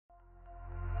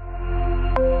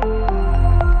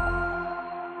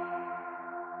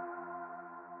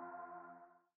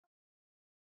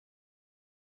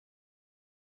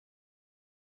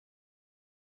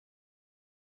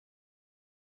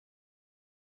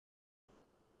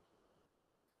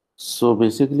So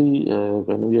basically,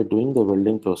 when we are doing the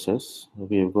welding process,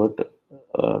 we have got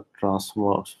a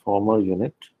transformer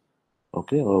unit,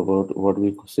 okay, or what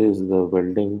we say is the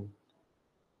welding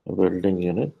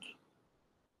unit,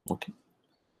 okay.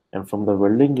 And from the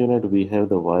welding unit, we have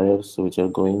the wires which are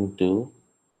going to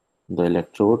the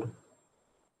electrode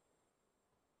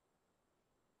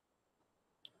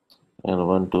and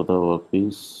one to the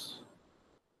workpiece.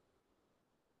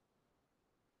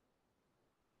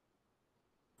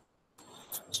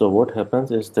 So what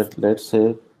happens is that, let's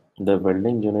say the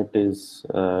welding unit is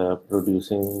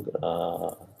producing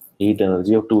heat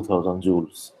energy of 2000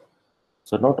 joules.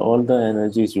 So not all the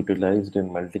energy is utilized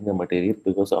in melting the material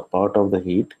because a part of the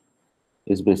heat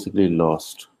is basically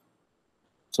lost.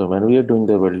 So when we are doing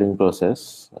the welding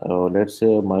process, let's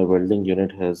say my welding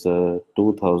unit has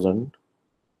 2000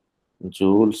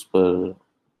 joules per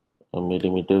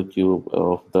millimeter cube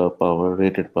of the power,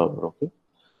 rated power, okay?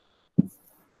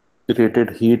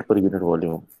 Rated heat per unit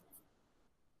volume.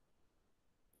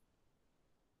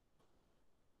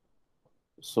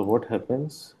 So what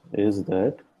happens is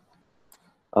that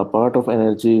a part of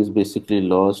energy is basically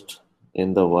lost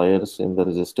in the wires, in the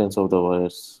resistance of the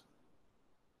wires.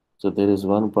 So there is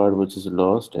one part which is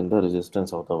lost in the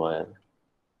resistance of the wire.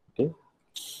 Okay.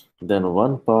 Then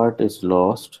one part is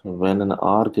lost when an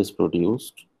arc is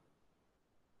produced.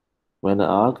 When an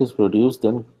arc is produced,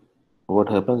 then what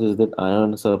happens is that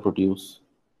ions are produced.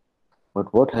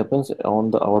 But what happens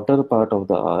on the outer part of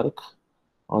the arc?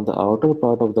 On the outer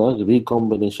part of the arc,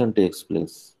 recombination takes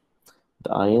place.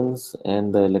 The ions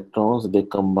and the electrons, they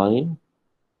combine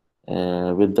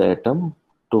with the atom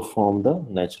to form the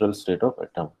natural state of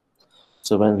atom.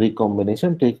 So when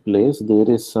recombination takes place,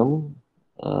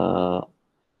 uh,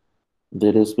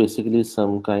 there is basically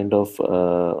some kind of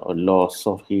loss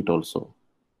of heat also,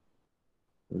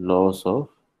 loss of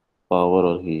power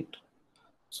or heat.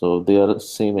 So they are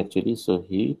same actually. So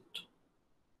heat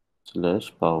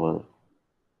slash power.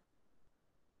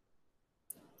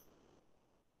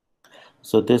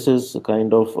 So this is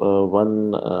kind of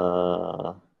one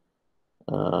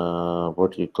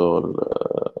what you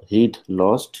call heat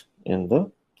lost in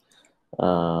the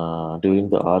during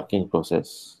the arcing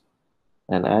process.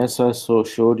 And as I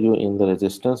showed you in the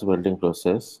resistance welding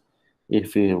process,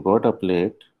 if you have got a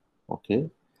plate, okay,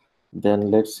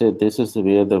 then let's say this is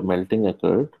where the melting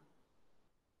occurred.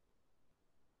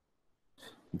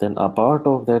 Then a part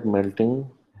of that melting,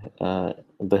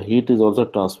 the heat is also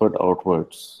transferred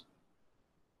outwards.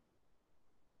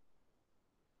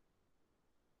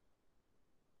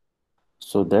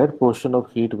 So that portion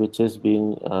of heat which is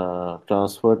being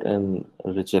transferred and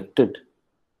rejected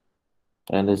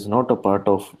and is not a part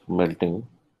of melting.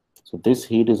 So this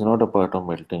heat is not a part of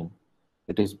melting.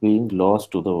 It is being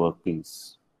lost to the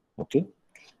workpiece. Okay.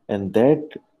 And that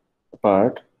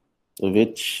part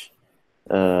which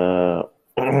uh,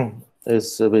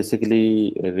 is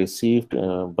basically received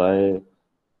by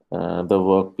the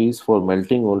workpiece for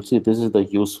melting also, this is the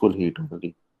useful heat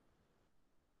only.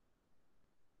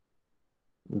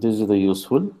 This is the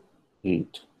useful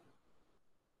heat.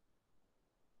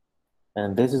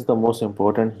 And this is the most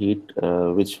important heat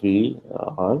which we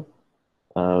want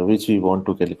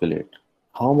to calculate.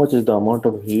 How much is the amount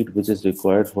of heat which is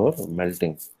required for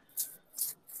melting?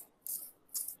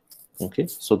 Okay,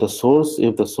 so the source,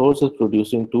 if the source is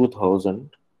producing 2000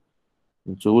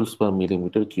 joules per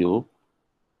millimeter cube,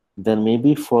 then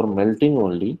maybe for melting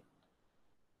only.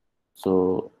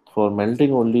 So for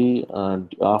melting only,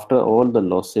 after all the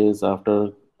losses,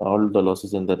 after all the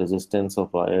losses in the resistance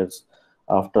of wires,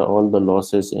 after all the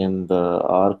losses in the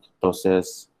arc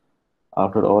process,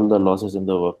 after all the losses in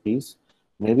the workpiece,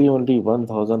 maybe only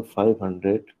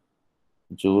 1500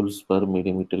 joules per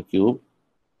millimeter cube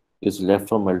is left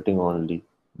for melting only.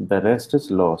 The rest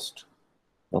is lost.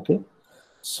 Okay,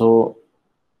 so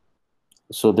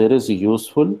there is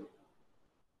useful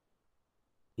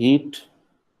heat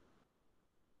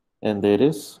and there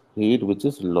is heat which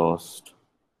is lost.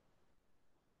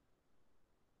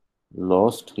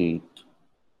 Lost heat.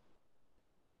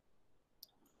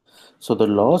 So the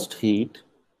lost heat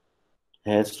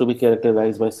has to be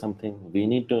characterized by something. We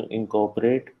need to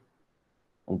incorporate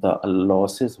the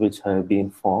losses which have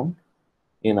been formed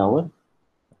in our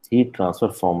heat transfer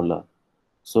formula.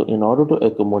 So in order to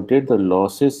accommodate the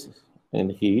losses in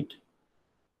heat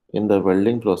in the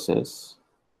welding process,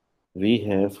 we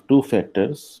have two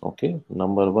factors. Okay,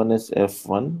 number one is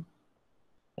F1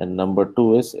 and number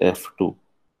two is F2.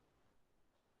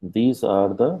 These are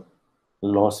the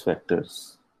loss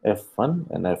factors, F1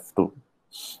 and F2.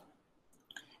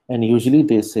 And usually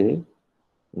they say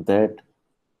that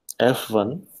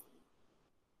F1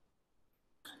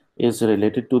 is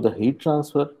related to the heat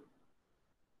transfer.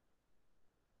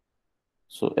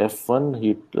 So F1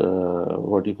 heat,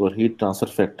 what you call heat transfer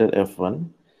factor F1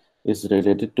 is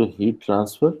related to heat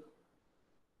transfer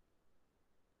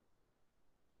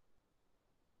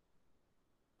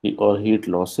or heat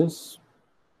losses,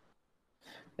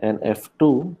 and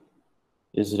F2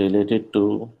 is related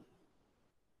to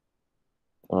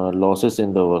losses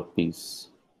in the workpiece.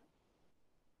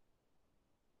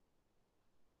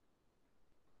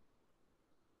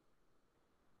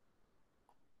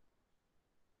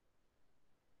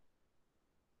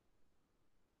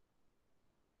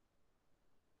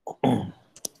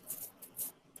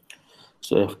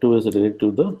 So F2 is related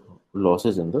to the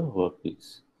losses in the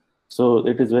workpiece. So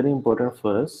it is very important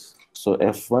for us. So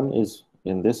F1 is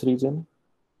in this region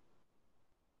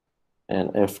and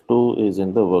F2 is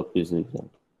in the workpiece region.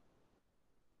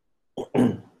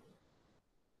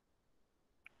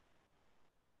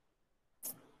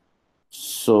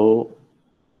 So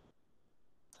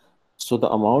the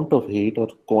amount of heat or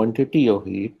quantity of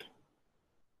heat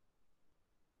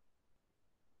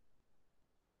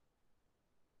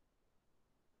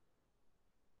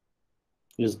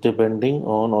is depending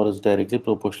on or is directly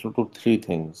proportional to three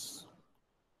things.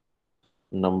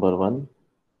 Number one,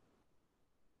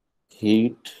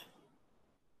 heat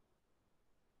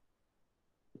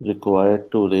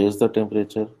required to raise the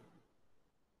temperature.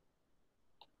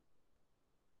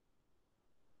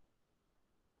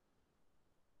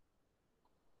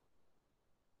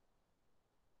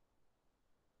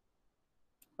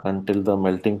 Until the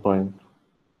melting point.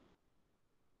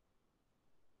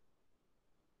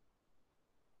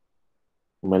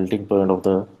 Melting point of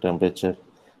the temperature.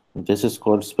 This is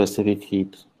called specific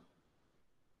heat.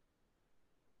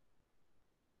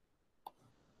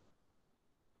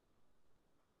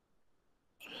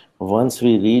 Once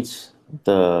we reach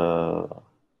the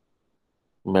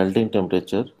melting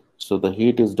temperature, so the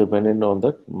heat is dependent on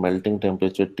the melting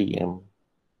temperature Tm.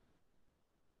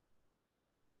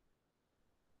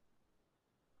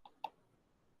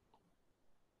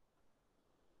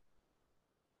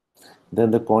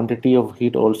 Then the quantity of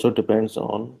heat also depends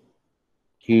on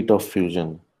heat of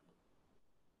fusion.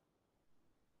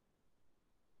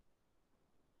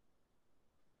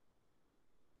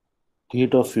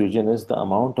 Heat of fusion is the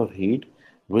amount of heat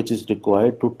which is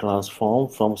required to transform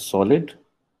from solid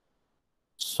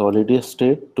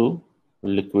state to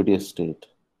liquid state.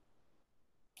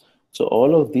 So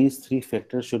all of these three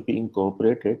factors should be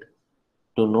incorporated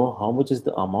to know how much is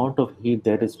the amount of heat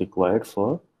that is required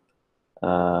for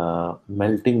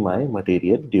melting my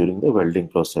material during the welding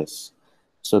process.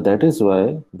 So that is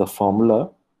why the formula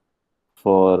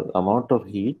for amount of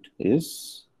heat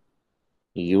is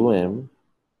Um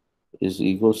is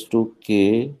equals to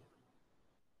K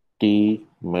T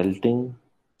melting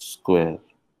square.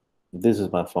 This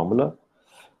is my formula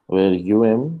where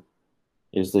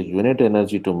is the unit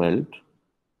energy to melt.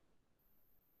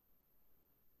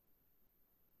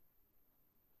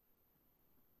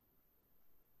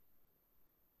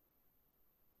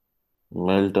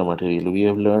 Melt a material. We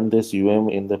have learned this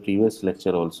in the previous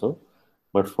lecture also,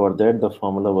 but for that the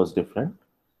formula was different.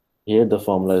 Here the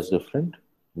formula is different.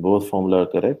 Both formula are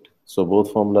correct. So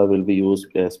both formula will be used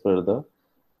as per the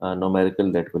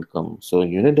numerical that will come. So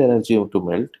unit energy to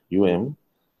melt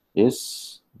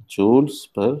is joules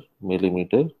per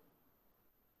millimeter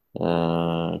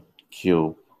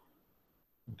cube.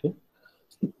 Okay.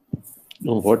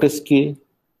 Now what is K?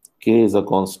 K is a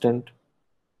constant.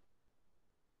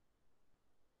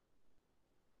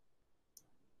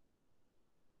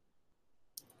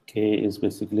 K is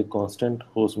basically constant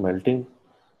whose value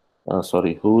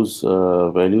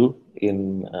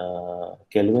in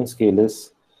Kelvin scale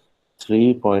is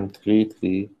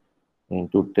 3.33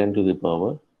 into 10 to the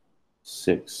power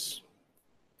 6.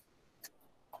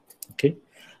 Okay,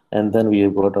 and then we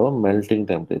have got our melting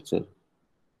temperature.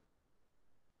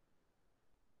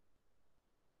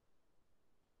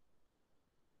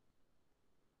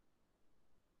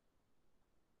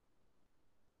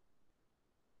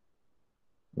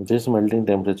 This melting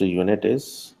temperature unit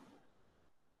is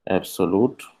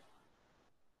absolute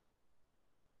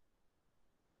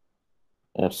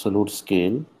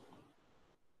scale,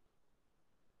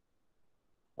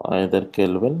 either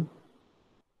Kelvin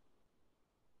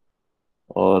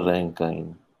or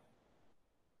Rankine.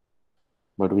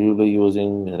 But we will be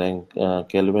using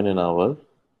Kelvin in our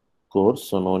course,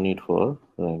 so no need for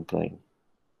Rankine.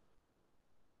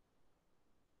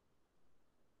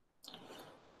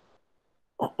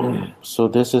 So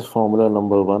this is formula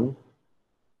number one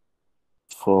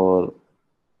for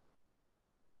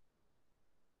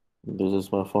this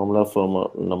is my formula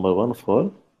for number one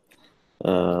for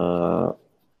uh,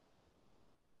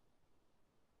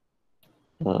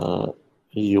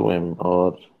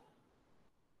 or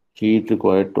heat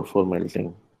required for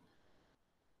melting.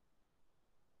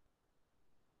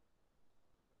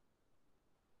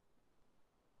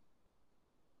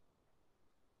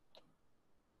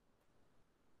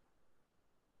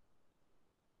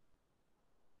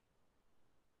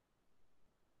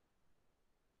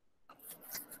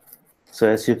 So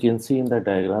as you can see in the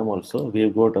diagram also,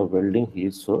 we've got a welding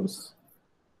heat source,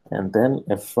 and then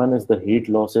F1 is the heat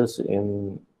losses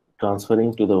in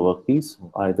transferring to the workpiece,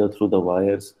 either through the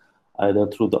wires, either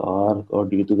through the arc, or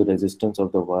due to the resistance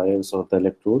of the wires or the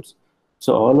electrodes.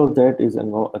 So all of that is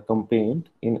accompanied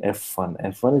in F1.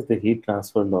 F1 is the heat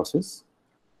transfer losses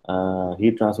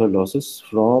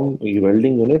from a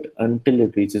welding unit until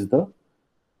it reaches the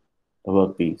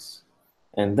workpiece.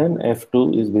 And then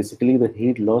F2 is basically the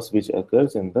heat loss which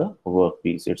occurs in the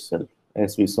workpiece itself.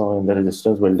 As we saw in the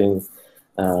resistance welding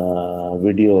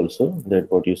video also, that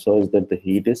what you saw is that the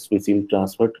heat is basically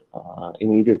transferred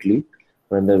immediately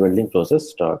when the welding process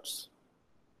starts.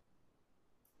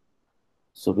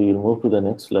 So we will move to the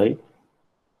next slide.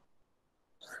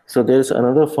 So there's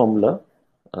another formula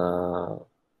uh,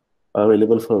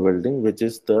 available for welding, which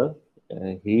is the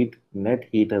net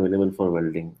heat available for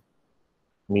welding,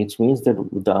 which means that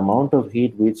the amount of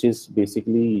heat which is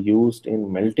basically used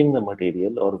in melting the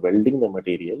material or welding the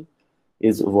material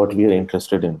is what we are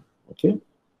interested in. Okay,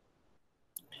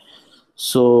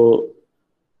 so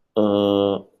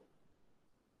uh,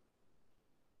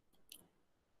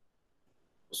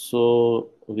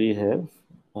 we have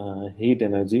heat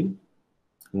energy,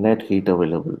 net heat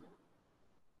available.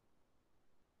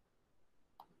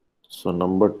 So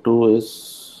number two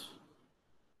is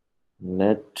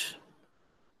net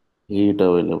heat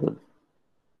available.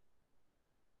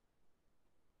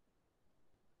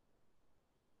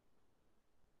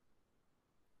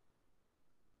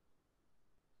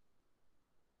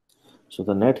 So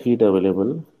the net heat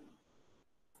available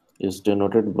is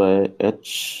denoted by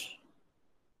HW.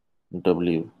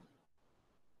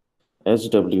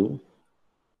 HW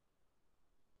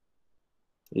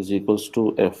is equals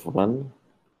to F1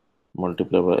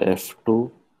 multiplied by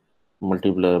F2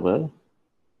 multiplied by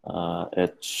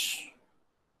H,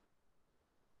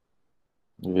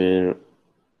 where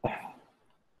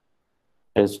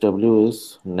HW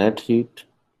is net heat,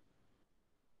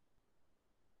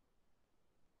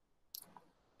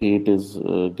 heat is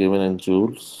given in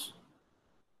joules,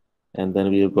 and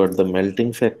then we've got the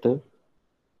melting factor.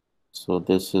 So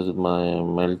this is my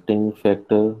melting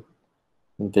factor,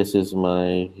 this is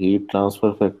my heat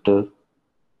transfer factor,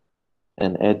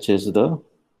 and H is the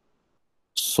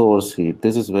source heat.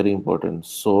 This is very important.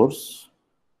 Source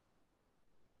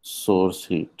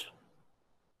heat.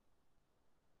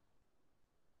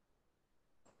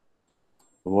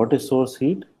 What is source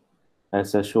heat?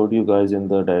 As I showed you guys in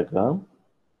the diagram,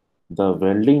 the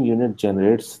welding unit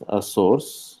generates a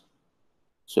source.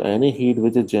 So any heat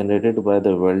which is generated by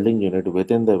the welding unit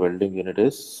within the welding unit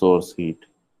is source heat.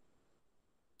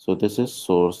 So this is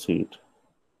source heat.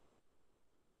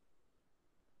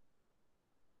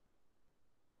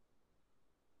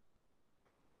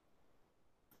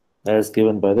 As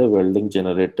given by the welding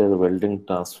generator, welding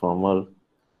transformer,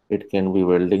 it can be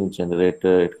welding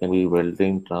generator, it can be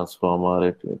welding transformer,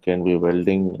 it can be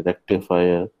welding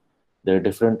rectifier. There are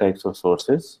different types of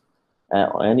sources,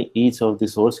 and each of the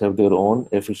source have their own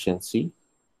efficiency,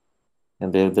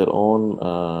 and they have their own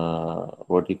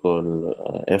what you call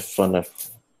F1.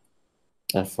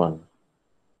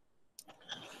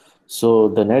 So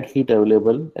the net heat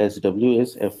available as W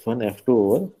is F1 F2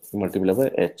 over multiplied by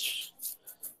H.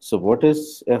 So what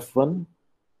is F1?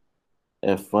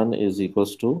 F1 is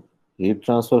equals to heat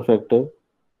transfer factor,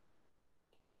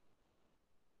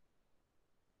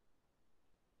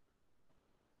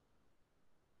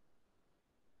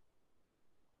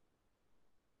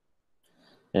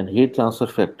 and heat transfer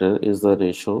factor is the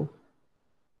ratio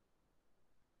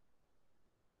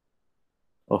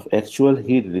of actual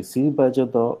heat received by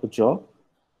the job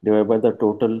divided by the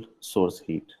total source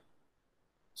heat.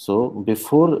 So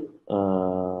before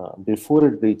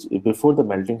the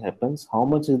melting happens, how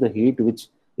much is the heat which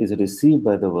is received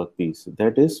by the workpiece?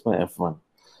 That is my F1.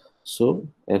 So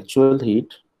actual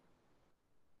heat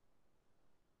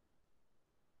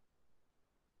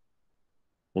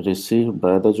received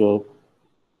by the job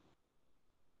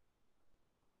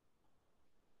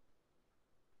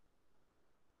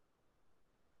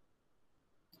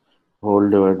whole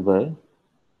divided by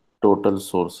total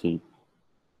source heat.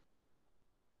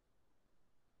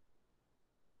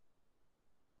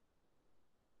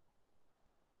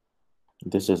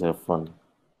 This is F1.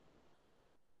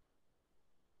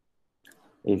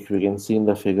 If you can see in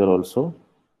the figure also.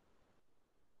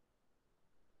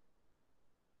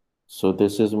 So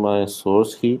this is my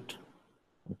source heat.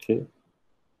 Okay.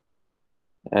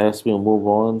 As we move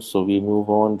on, so we move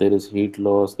on, there is heat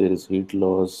loss, there is heat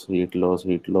loss, heat loss,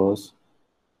 heat loss,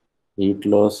 heat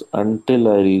loss until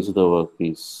I reach the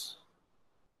workpiece.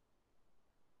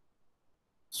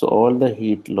 So all the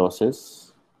heat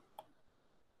losses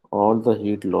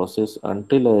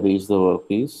until I reach the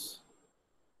workpiece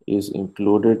is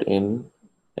included in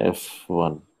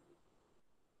F1.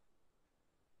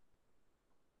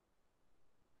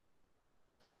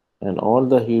 And all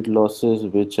the heat losses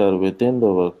which are within the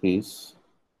workpiece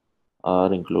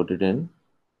are included in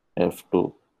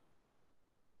F2.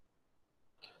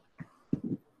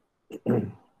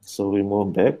 So we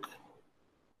move back.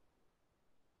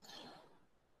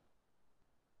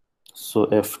 So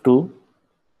F2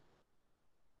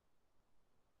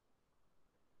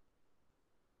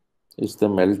 is the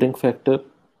melting factor,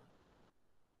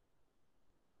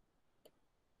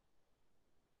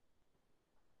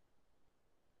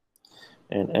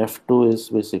 and F2 is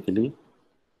basically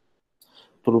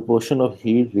proportion of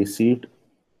heat received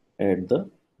at the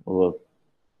work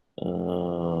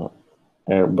uh,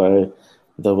 by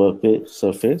the work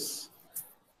surface.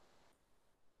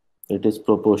 It is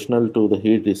proportional to the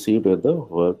heat received at the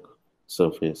work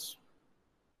surface.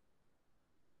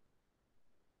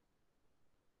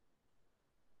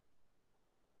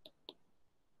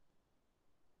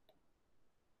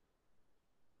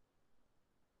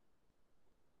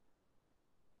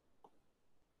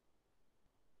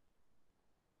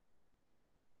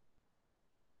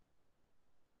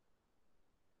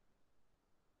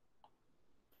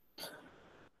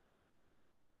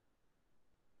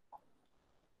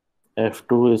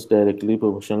 F2 is directly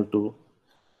proportional to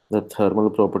the thermal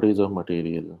properties of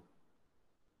material.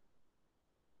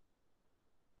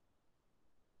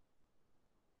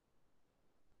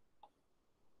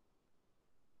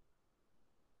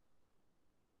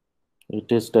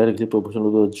 It is directly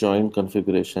proportional to the joint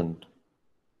configuration.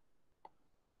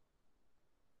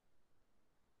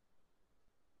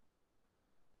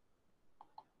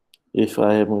 If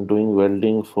I am doing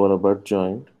welding for a butt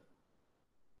joint,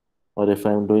 or if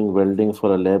I am doing welding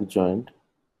for a lap joint,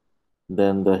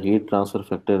 then the heat transfer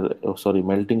factor,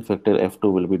 melting factor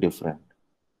F2 will be different.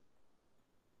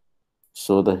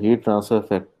 So the heat transfer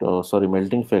factor,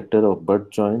 melting factor of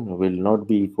butt joint will not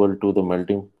be equal to the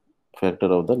melting factor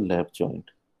of the lap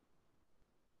joint.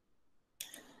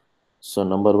 So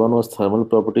number one was thermal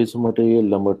properties of material,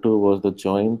 number two was the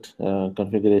joint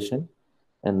configuration,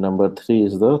 and number three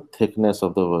is the thickness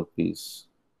of the workpiece.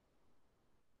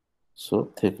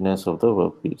 So thickness of the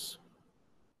workpiece.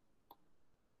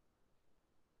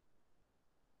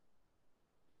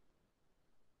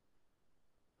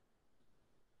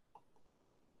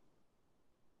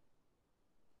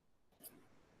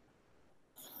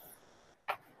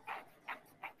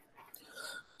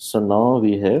 So now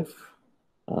we have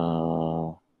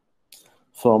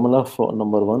formula for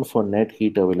number one for net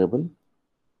heat available.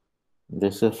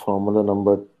 This is formula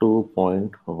number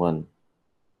 2.1.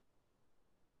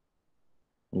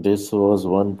 This was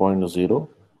 1.0.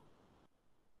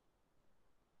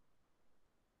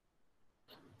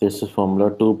 This is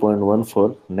formula 2.1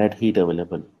 for net heat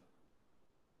available.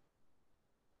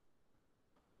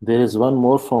 There is one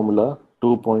more formula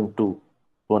 2.2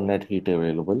 for net heat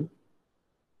available.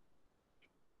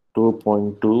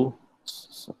 2.2,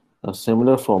 a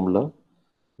similar formula,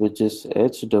 which is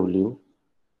HW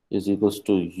is equals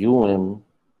to UM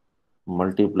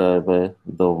multiplied by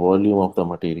the volume of the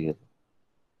material.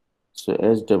 So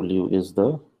HW is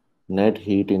the net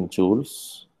heat in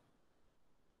joules.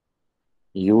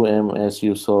 UM, as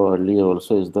you saw earlier,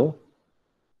 also is the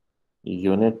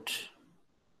unit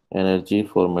energy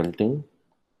for melting.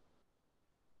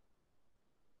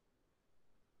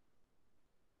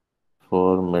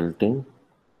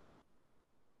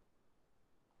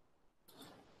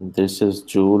 This is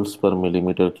joules per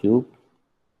millimeter cube,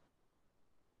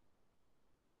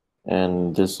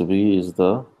 and this V is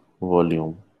the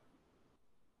volume.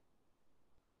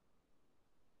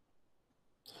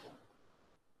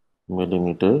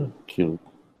 Millimeter cube.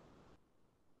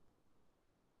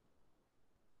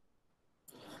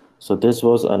 So this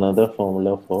was another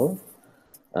formula for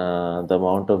the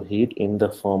amount of heat in the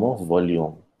form of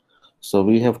volume. So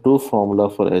we have two formula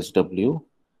for HW.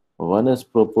 One is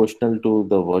proportional to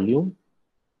the volume,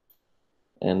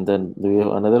 and then we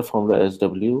have another formula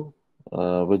SW,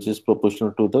 which is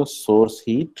proportional to the source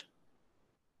heat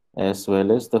as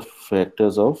well as the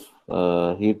factors of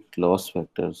heat loss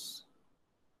factors,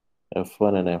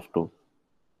 F1 and F2.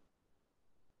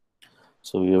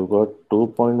 So we have got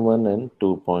 2.1 and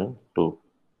 2.2.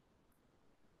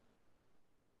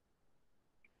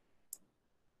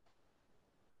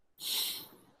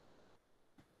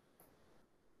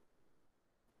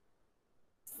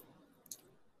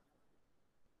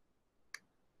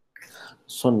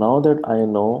 So now that I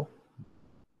know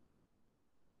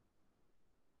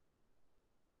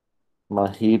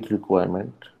my heat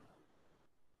requirement,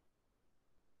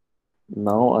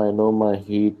 now I know my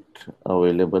heat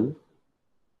available,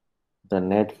 the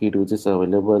net heat which is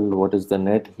available, what is the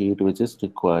net heat which is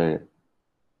required.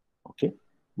 Okay,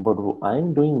 but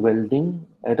I'm doing welding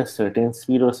at a certain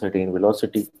speed or certain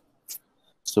velocity.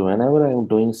 So whenever I'm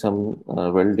doing some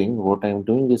welding, what I'm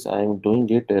doing is I'm doing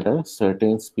it at a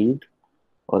certain speed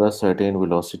or a certain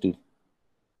velocity.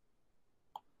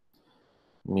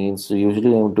 Means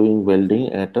usually I'm doing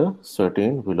welding at a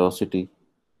certain velocity.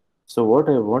 So what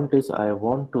I want is I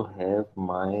want to have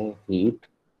my heat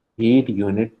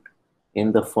unit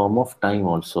in the form of time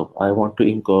also. I want to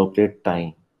incorporate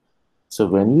time. So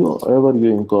whenever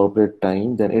you incorporate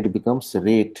time, then it becomes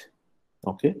rate.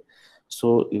 Okay.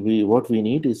 So what we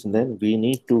need is then we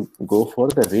need to go for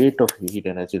the rate of heat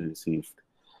energy received.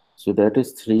 So that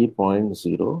is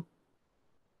 3.0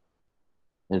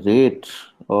 rate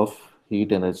of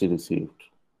heat energy received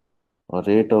or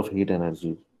rate of heat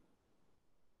energy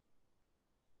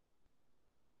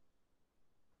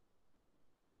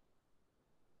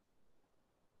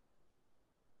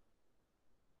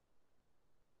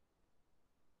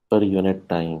per unit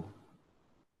time.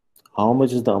 How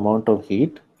much is the amount of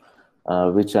heat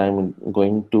which I'm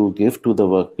going to give to the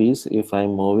workpiece if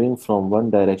I'm moving from one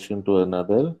direction to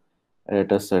another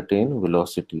at a certain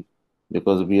velocity?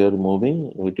 Because we are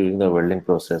moving during the welding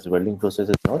process. Welding process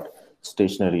is not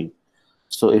stationary.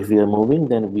 So if we are moving,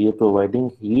 then we are providing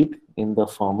heat in the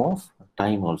form of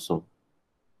time also.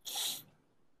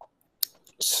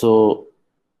 So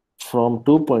from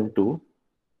 2.2,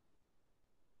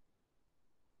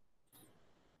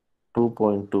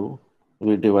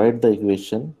 we divide the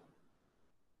equation,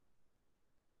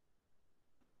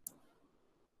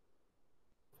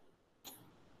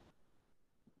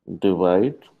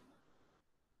 divide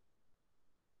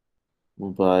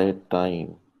by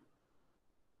time.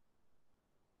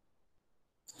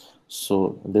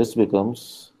 So this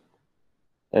becomes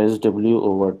SW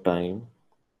over time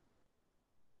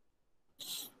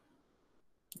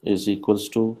is equals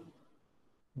to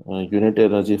unit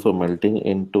energy for melting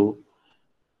into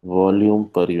volume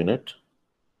per unit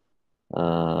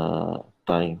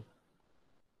time.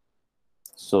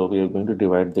 So we are going to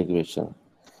divide the equation.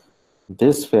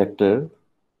 This factor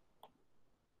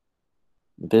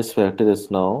is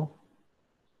now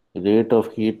rate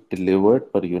of heat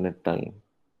delivered per unit time.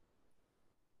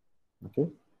 Okay.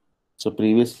 So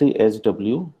previously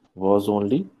SW was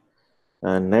only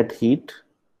net heat,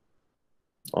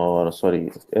 or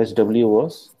sorry, SW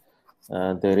was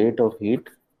the rate of heat,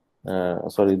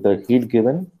 the heat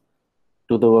given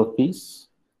to the workpiece.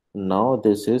 Now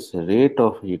this is rate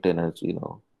of heat energy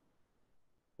now.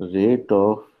 Rate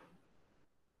of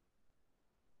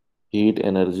heat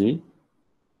energy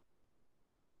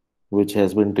which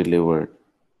has been delivered.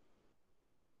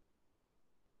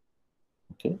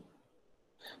 Okay.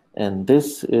 And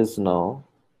this is now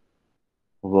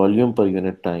volume per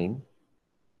unit time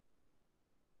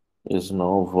is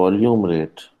now volume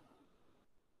rate.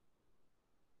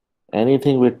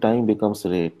 Anything with time becomes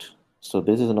rate. So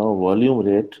this is now volume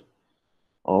rate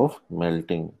of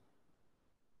melting.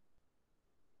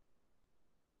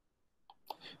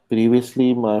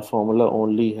 Previously my formula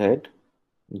only had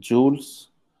joules,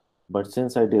 but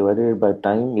since I divided it by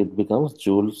time, it becomes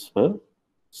joules per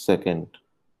second.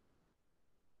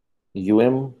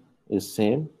 UM is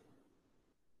same.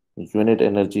 Unit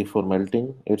energy for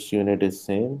melting, its unit is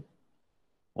same.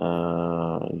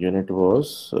 Unit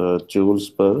was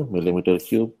joules per millimeter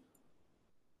cube.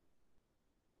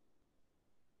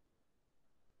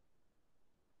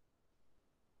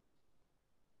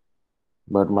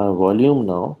 But my volume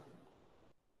now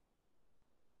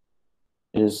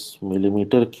is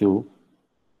millimeter cube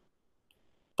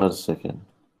per second.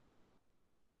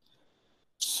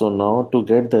 So now to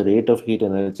get the rate of heat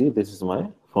energy, this is my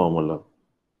formula.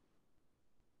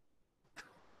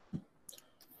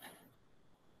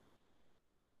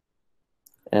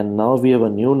 And now we have a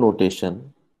new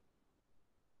notation.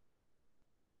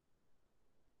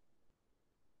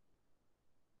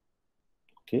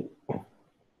 Okay.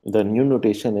 The new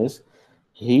notation is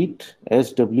heat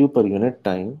SW per unit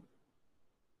time.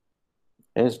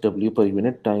 SW per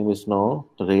unit time is now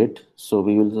rate. So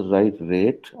we will write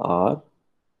rate R,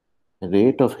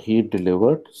 rate of heat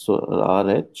delivered. So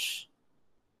RH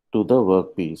to the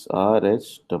workpiece,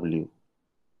 RHW.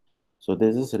 So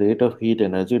this is rate of heat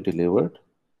energy delivered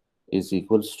is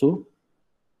equals to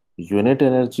unit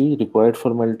energy required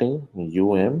for melting,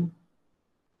 UM,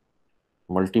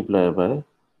 multiplied by,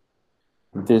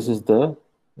 this is the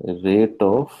rate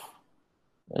of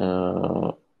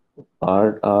uh,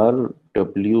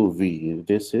 RWV.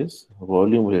 This is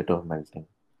volume rate of melting.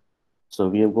 So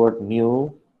we have got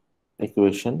new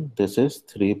equation. This is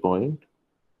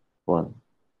 3.1.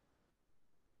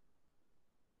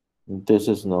 This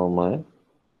is now my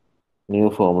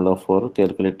new formula for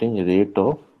calculating rate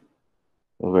of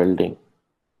welding.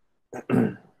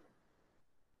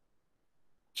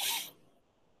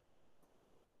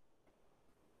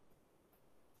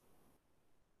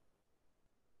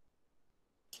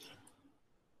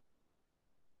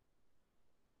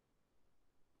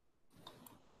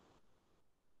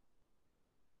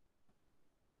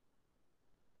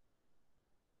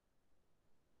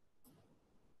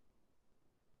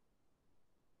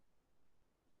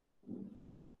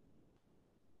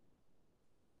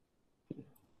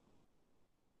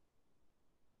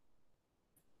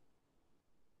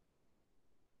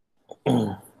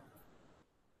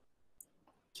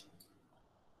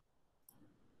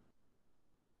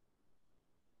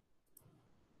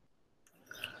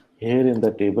 Here in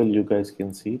the table, you guys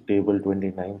can see table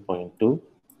 29.2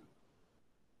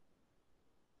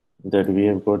 that we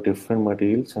have got different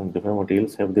materials, and different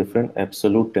materials have different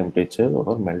absolute temperature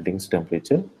or melting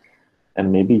temperature.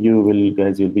 And maybe you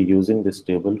will be using this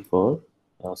table for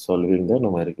solving the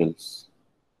numericals.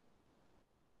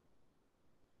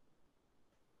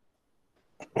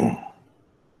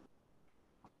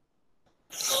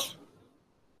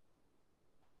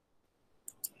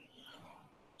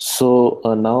 So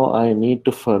now I need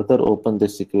to further open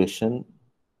this equation.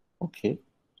 Okay,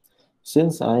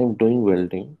 since I am doing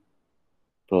welding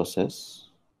process,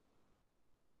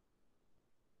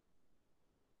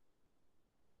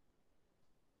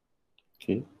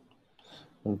 okay,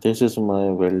 and this is my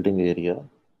welding area,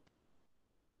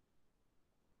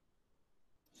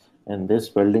 and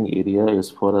this welding area is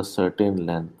for a certain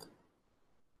length.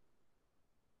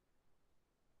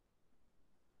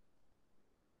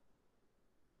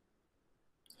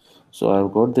 So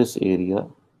I've got this area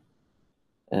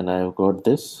and I've got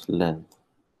this length.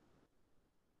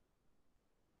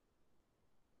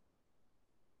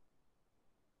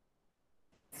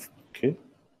 Okay.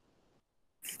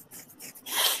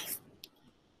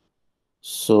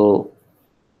 So,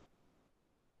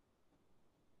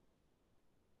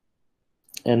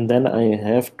 and then I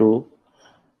have to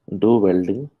do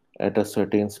welding at a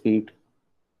certain speed.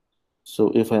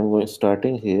 So if I'm going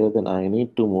starting here, then I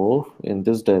need to move in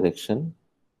this direction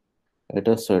at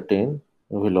a certain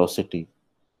velocity,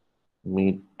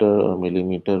 meter or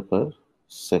millimeter per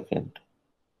second.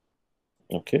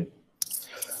 Okay.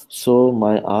 So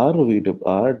my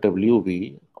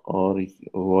RWV or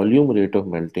volume rate of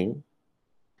melting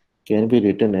can be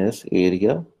written as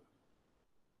area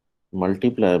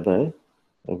multiplied by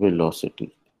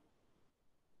velocity.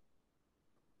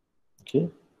 Okay,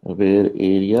 where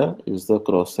area is the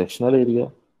cross-sectional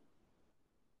area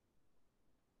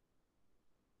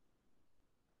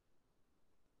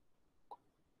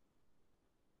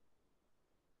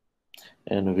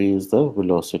and v is the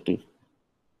velocity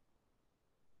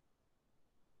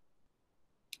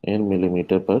in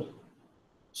millimeter per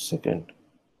second.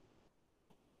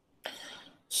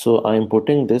 So I'm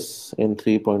putting this in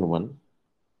 3.1.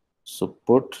 So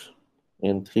put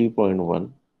in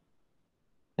 3.1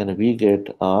 and we get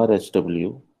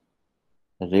RHW,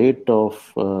 rate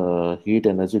of heat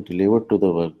energy delivered to the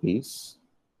workpiece,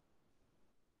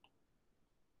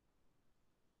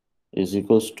 is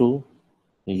equals to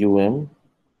UM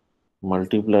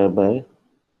multiplied by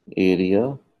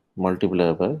area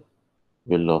multiplied by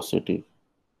velocity.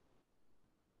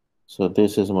 So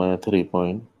this is my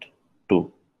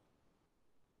 3.2.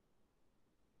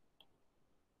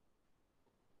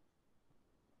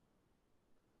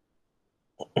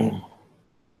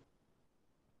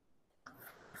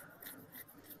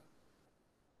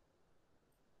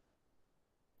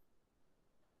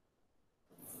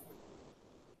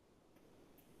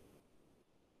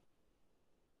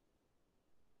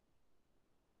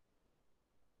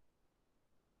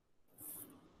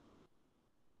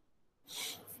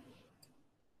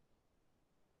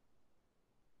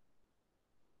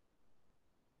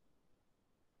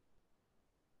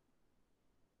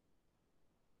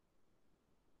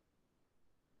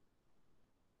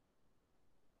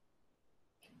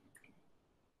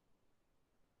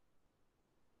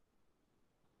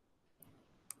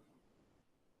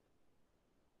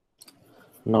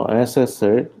 Now, as I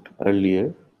said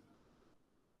earlier,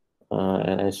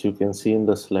 and as you can see in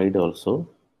the slide also,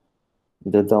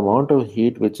 that the amount of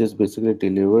heat which is basically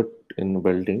delivered in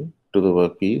welding to the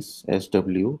workpiece,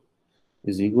 SW,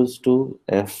 is equals to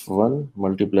F1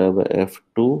 multiplied by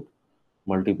F2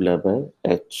 multiplied by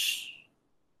H.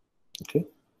 Okay,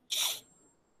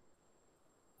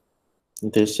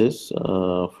 this is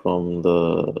from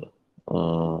the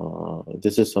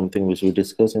this is something which we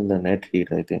discussed in the net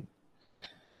heat, I think.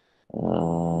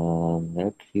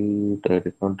 Net heat, I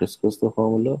did not discuss the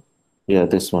formula. Yeah,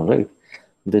 this one, right?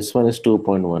 This one is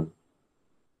 2.1.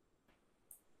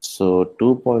 So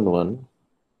 2.1,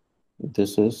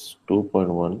 this is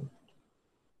 2.1.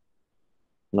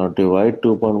 Now divide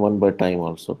 2.1 by time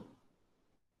also.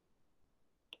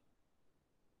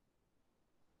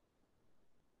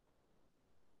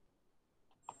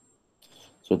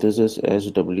 So this is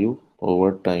HW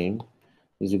over time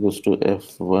is equals to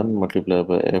F1 multiplied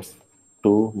by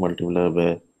F2 multiplied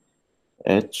by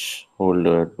H whole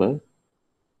divided by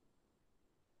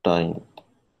time.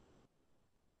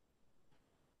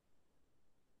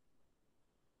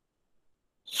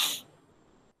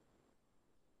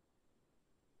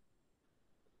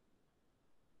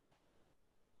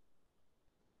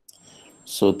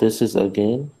 So this is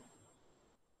again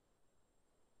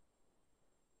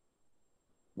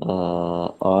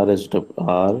RHW.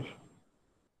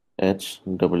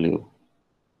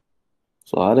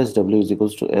 So RHW is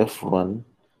equals to F1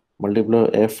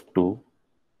 multiplied by F2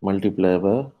 multiplied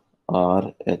by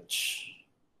RH.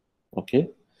 Okay.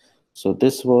 So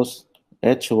this was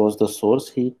H was the source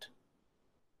heat.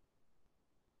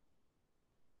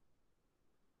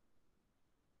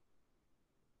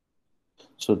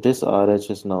 So this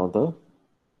RH is now the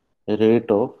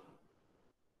rate of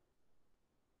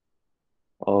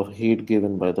heat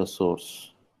given by the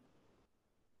source.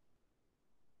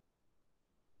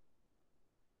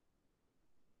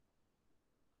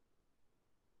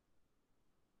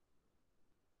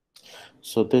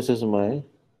 So this is my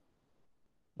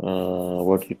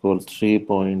what we call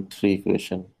 3.3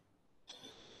 equation.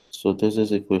 So this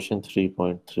is equation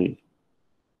 3.3.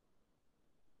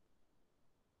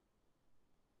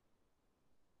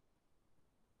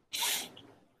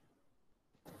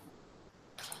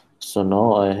 So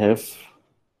now I have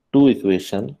two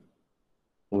equations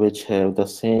which have the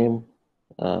same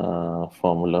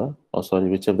formula, or sorry,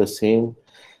 which have the same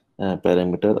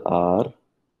parameter R,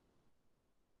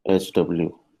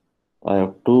 HW. I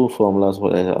have two formulas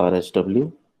for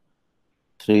RHW,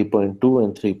 3.2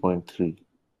 and 3.3.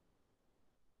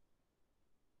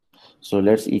 So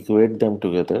let's equate them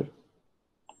together.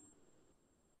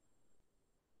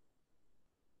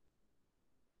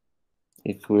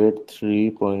 Equate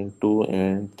 3.2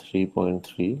 and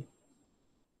 3.3.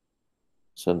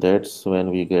 So that's when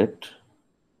we get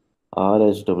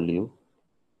RHW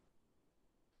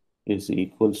is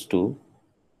equals to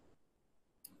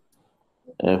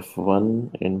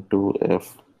F1 into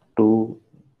F2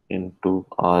 into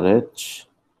RH.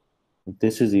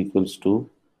 This is equals to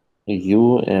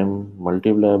UM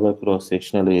multiplied by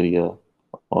cross-sectional area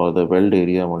or the weld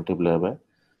area multiplied by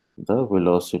the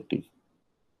velocity.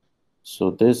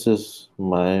 So this is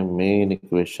my main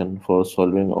equation for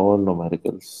solving all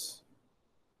numericals.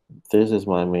 This is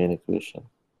my main equation.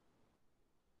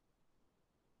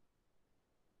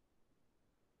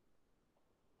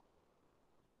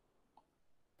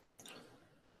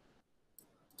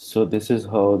 So this is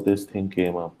how this thing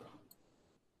came up.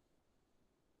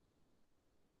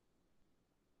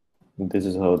 This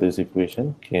is how this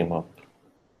equation came up.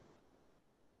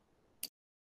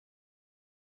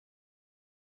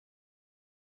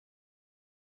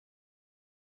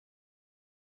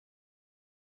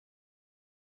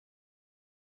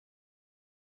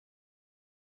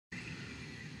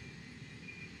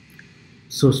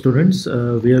 So students,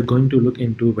 we are going to look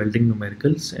into welding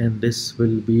numericals, and this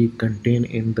will be contained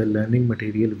in the learning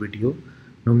material video,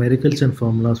 numericals and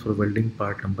formulas for welding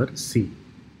part number C.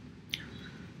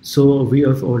 So we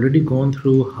have already gone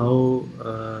through how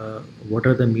what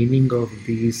are the meaning of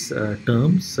these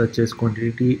terms, such as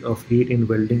quantity of heat in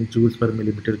welding joules per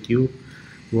millimeter cube,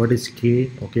 what is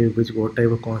K, okay, what type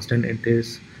of constant it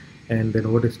is, and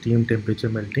then what is steam temperature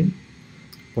melting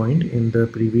point in the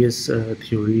previous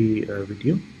theory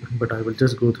video, but I will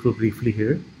just go through briefly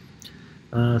here.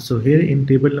 So here in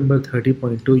table number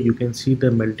 30.2 you can see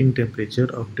the melting temperature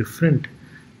of different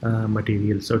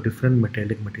materials or different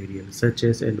metallic materials such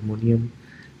as aluminum,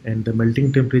 and the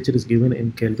melting temperature is given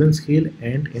in Kelvin scale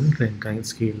and in Rankine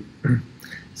scale.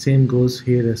 Same goes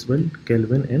here as well,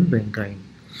 Kelvin and Rankine.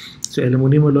 So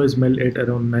aluminum alloys melt at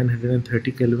around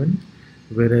 930 Kelvin,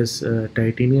 whereas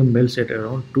titanium melts at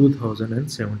around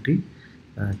 2070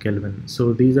 Kelvin.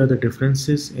 So these are the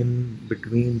differences in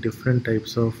between different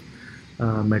types of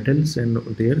metals and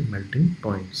their melting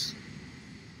points.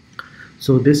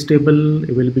 So this table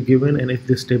will be given, and if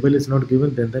this table is not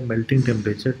given, then the melting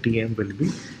temperature Tm will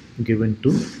be given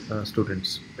to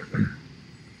students.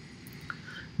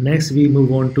 Next, we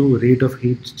move on to rate of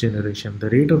heat generation. The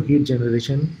rate of heat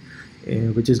generation,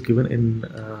 which is given in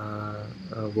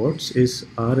watts, is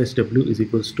RSW is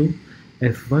equals to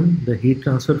F1, the heat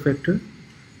transfer factor,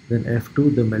 then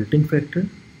F2, the melting factor,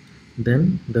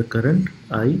 then the current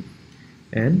I,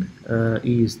 and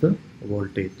E is the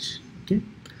voltage. Okay.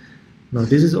 Now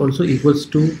this is also equals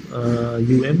to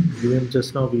um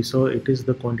just now we saw it is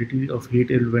the quantity of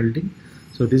heat in welding.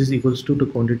 So this is equals to the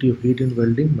quantity of heat in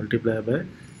welding multiplied by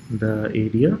the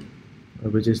area,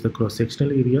 which is the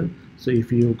cross-sectional area. So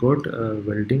if you got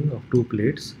welding of two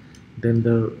plates, then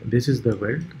this is the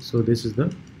weld, so this is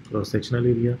the cross-sectional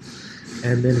area,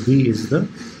 and then V is the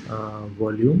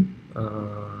volume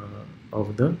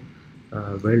of the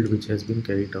weld which has been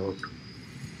carried out.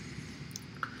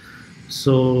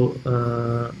 So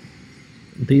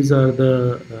these are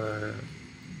the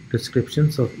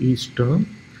descriptions of each term.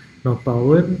 Now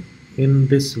power in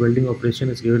this welding operation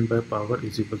is given by power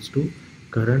is equals to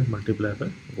current multiplied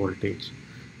by voltage.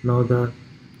 Now the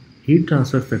heat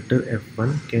transfer factor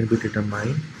F1 can be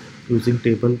determined using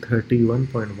table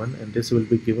 31.1, and this will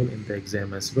be given in the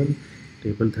exam as well.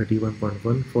 Table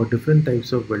 31.1, for different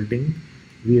types of welding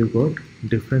we have got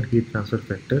different heat transfer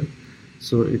factor.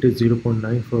 So it is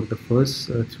 0.9 for the first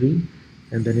three,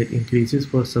 and then it increases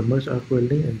for submerged arc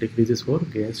welding and decreases for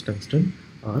gas tungsten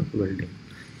arc welding.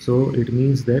 So it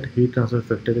means that heat transfer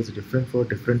factor is different for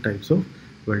different types of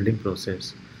welding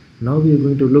process. Now we are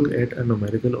going to look at a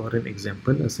numerical or an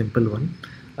example, a simple one.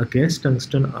 A gas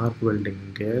tungsten arc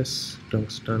welding, gas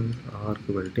tungsten arc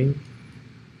welding.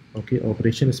 Okay,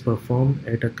 operation is performed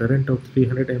at a current of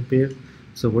 300 ampere.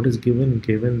 So what is given?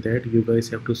 Given that you guys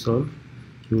have to solve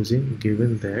using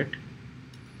given that,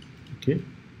 okay,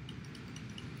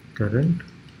 current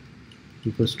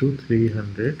equals to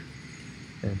 300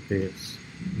 amperes.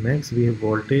 Next we have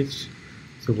voltage.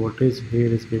 So voltage here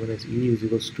is given as E is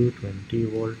equals to 20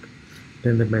 volt.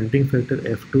 Then the melting factor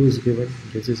F2 is given,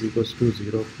 this is equals to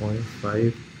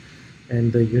 0.5,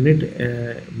 and the unit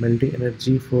melting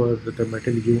energy for the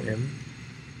metal UM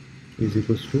is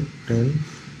equals to 10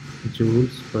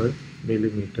 joules per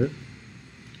millimeter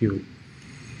cube.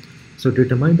 So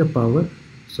determine the power.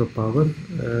 So power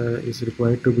is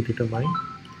required to be determined,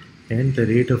 and the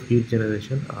rate of heat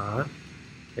generation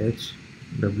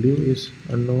RHW is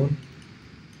unknown,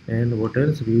 and what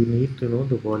else we need to know,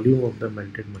 the volume of the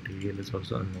melted material is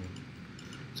also unknown.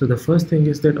 So the first thing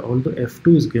is that although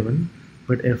F2 is given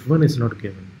but F1 is not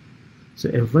given, so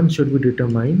F1 should be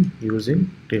determined using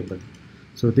table.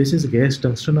 So this is gas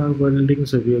tungsten arc welding,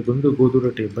 so we are going to go to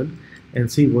the table and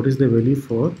see what is the value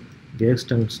for gas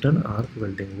tungsten arc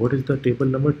welding. What is the table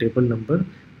number? Table number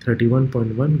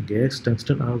 31.1. gas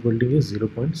tungsten arc welding is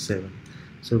 0.7.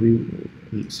 So we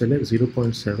select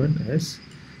 0.7 as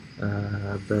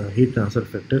the heat transfer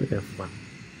factor F1.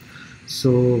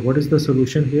 So what is the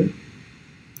solution here?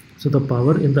 So the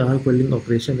power in the arc welding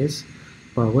operation is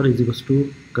power is equals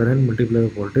to current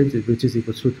multiplied by voltage, which is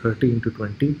equals to 30 into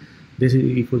 20. This is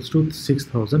equals to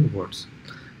 6000 watts.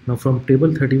 Now from table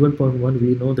 31.1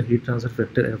 we know the heat transfer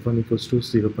factor F1 equals to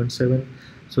 0.7.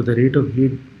 So the rate of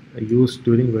heat used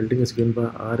during welding is given by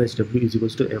RHW is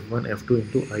equals to F1 F2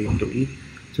 into I into E.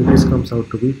 So this comes out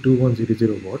to be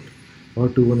 2100 watt or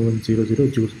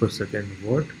 21100 joules per second.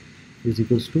 Watt is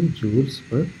equals to joules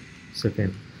per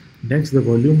second. Next, the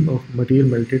volume of material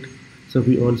melted. So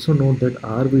we also know that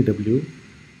RVW.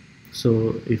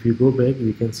 So if you go back,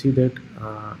 we can see that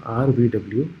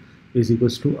RVW is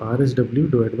equals to RSW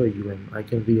divided by UM. I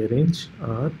can rearrange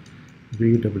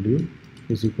RVW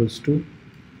is equals to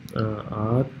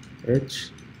RHW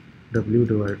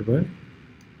divided by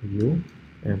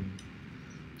UM.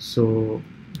 So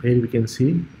here we can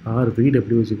see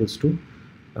RVW is equals to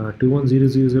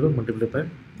 21000 multiplied by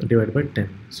divided by 10.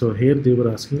 So here they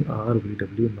were asking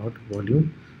RVW, not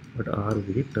volume, but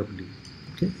RVW.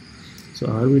 Okay. So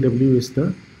RVW is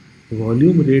the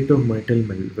volume rate of metal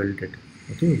welded.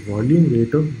 Okay, volume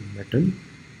rate of metal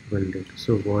welded.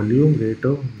 So volume rate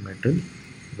of metal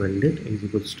welded is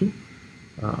equals to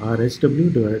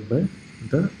RHW divided by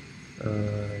the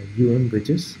UM, which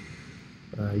is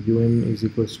UM is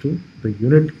equals to the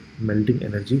unit melting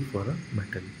energy for a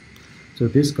metal. So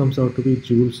this comes out to be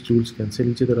joules. Joules cancel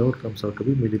each other out, comes out to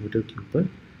be millimeter cube per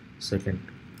second.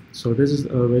 So this is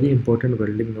a very important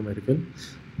welding numerical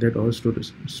that all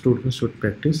students should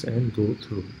practice and go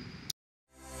through.